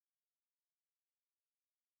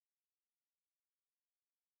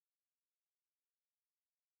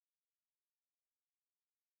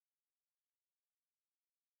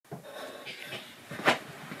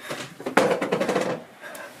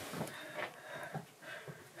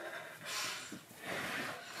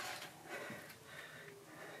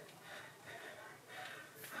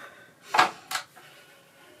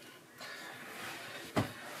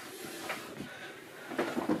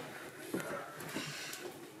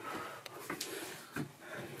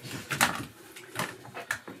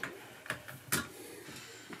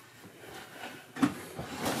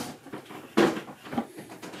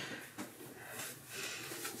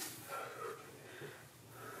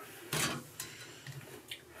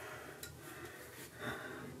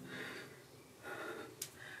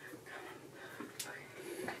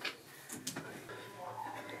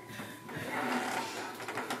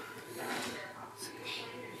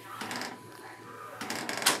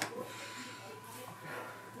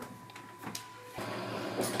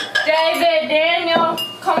David, Daniel,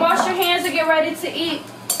 come wash your hands and get ready to eat.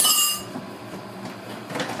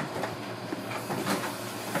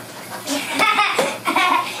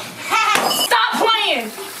 Stop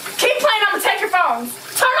playing! Keep playing, I'm gonna take your phones.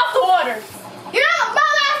 Turn off the water. You're not my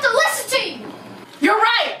mom, I have to listen to you. You're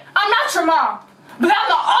right, I'm not your mom. But I'm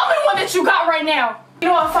the only one that you got right now. You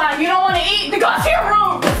know what, fine, you don't want to eat? Then go to your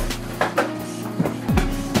room.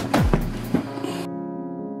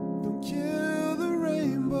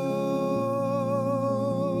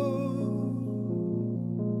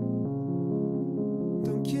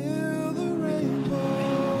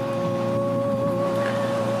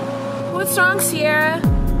 What's wrong, Sierra?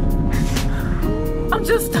 I'm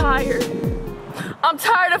just tired. I'm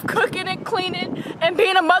tired of cooking and cleaning and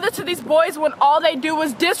being a mother to these boys when all they do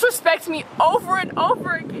is disrespect me over and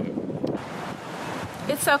over again.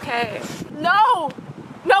 It's okay. No!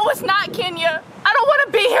 No, it's not, Kenya. I don't want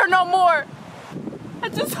to be here no more. I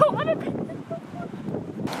just don't want to be here.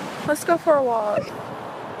 Let's go for a walk.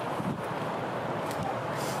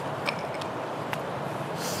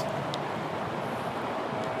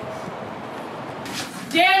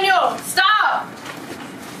 Daniel, stop!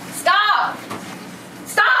 Stop!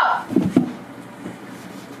 Stop!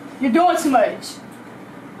 You're doing too much.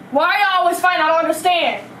 Why are you always fighting? I don't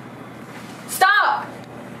understand. Stop!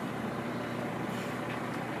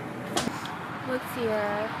 Look,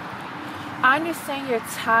 Sierra, I understand you're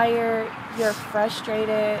tired, you're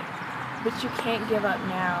frustrated, but you can't give up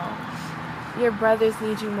now. Your brothers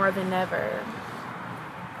need you more than ever.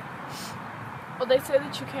 Well, they say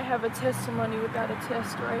that you can't have a testimony without a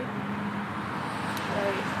test, right?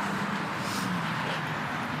 Right.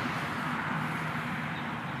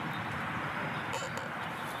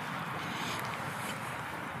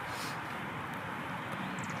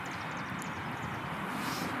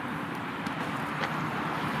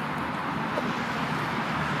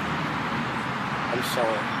 I'm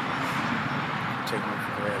sorry for taking you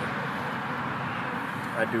for granted.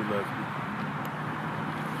 I do love you.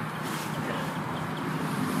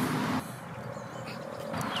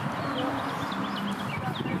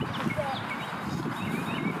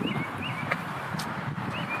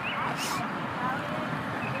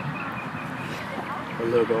 I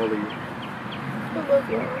love all of you. I love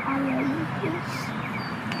you. I love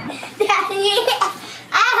you. Daddy!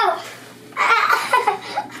 Ow!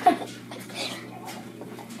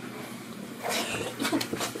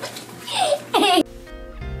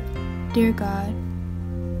 Dear God,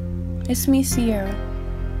 it's me, Sierra.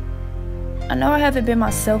 I know I haven't been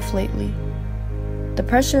myself lately. The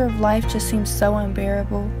pressure of life just seems so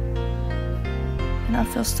unbearable, and I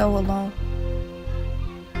feel so alone.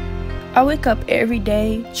 I wake up every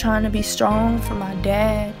day trying to be strong for my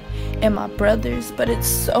dad and my brothers, but it's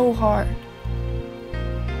so hard.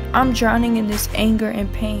 I'm drowning in this anger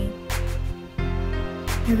and pain.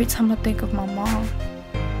 Every time I think of my mom.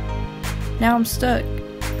 Now I'm stuck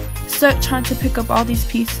trying to pick up all these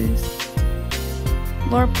pieces.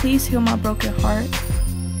 Lord, please heal my broken heart.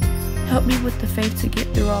 Help me with the faith to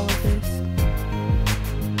get through all of this.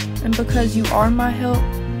 And because you are my help,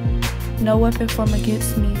 no weapon formed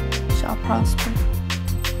against me shall prosper.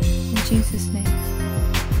 In Jesus' name.